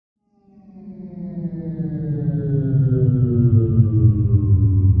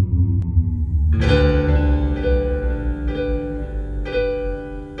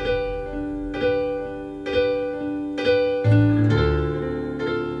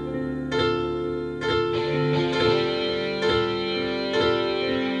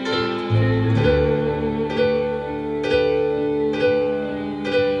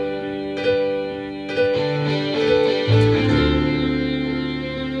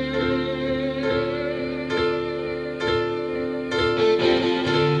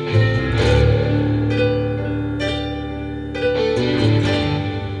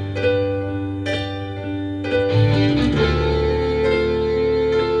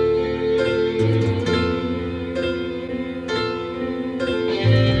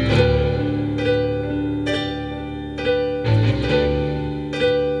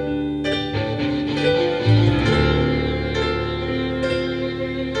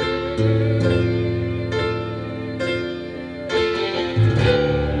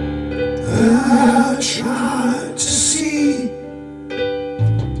I tried to see,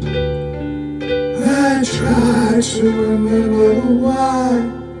 I tried to remember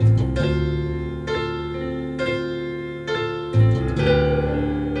why.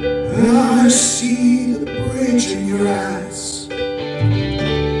 I see the bridge in your eyes,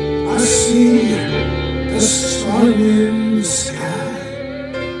 I see the sun in the sky.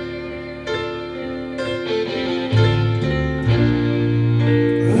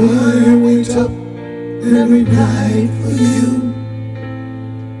 I wait up every night for you.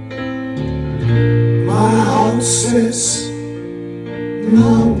 My heart says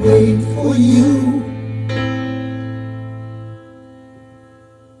I'll wait for you.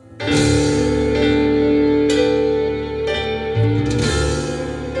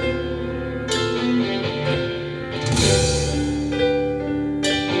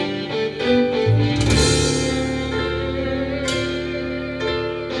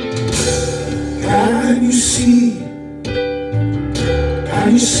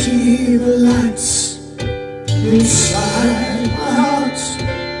 Can you see the lights inside my heart?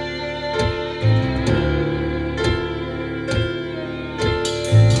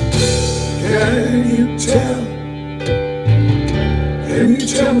 Can you tell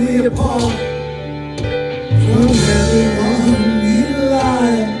me apart from everyone in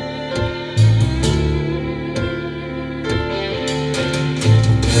life?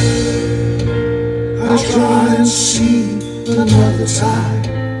 I try and see another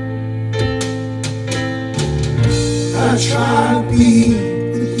time. I try to be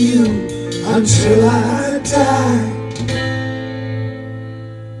with you until I die.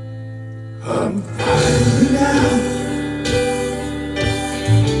 I'm fine now.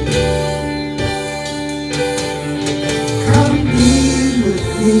 Come be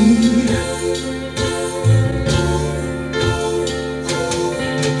with me.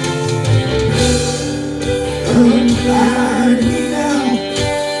 Unbind me now.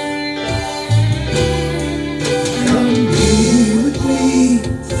 Come be with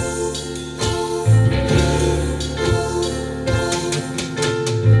me.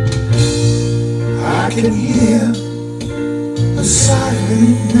 I can hear a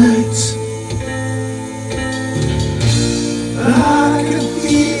silent night. I can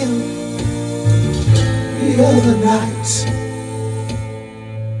feel the other night.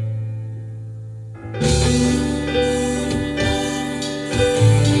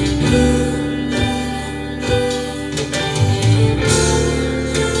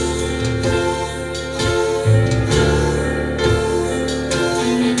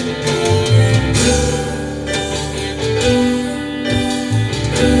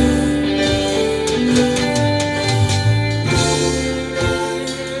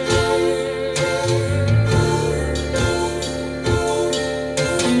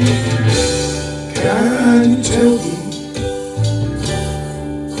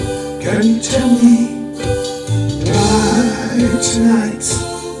 Can you tell me why tonight?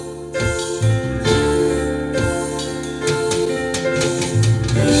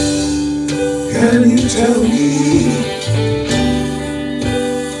 Can you tell me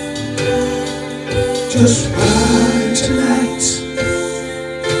just why tonight?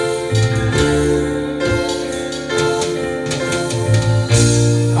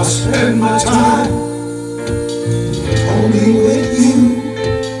 I'll spend my time only with you.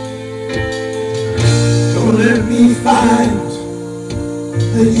 Don't let me find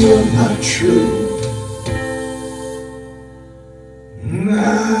that you're not true.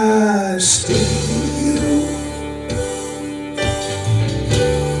 I stay with you.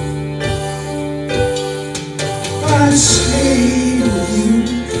 I stay with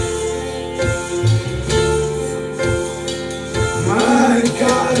you. My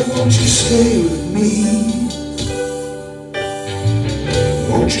God, won't you stay with me?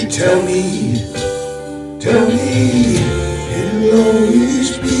 Won't you tell me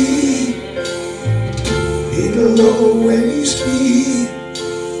it'll always be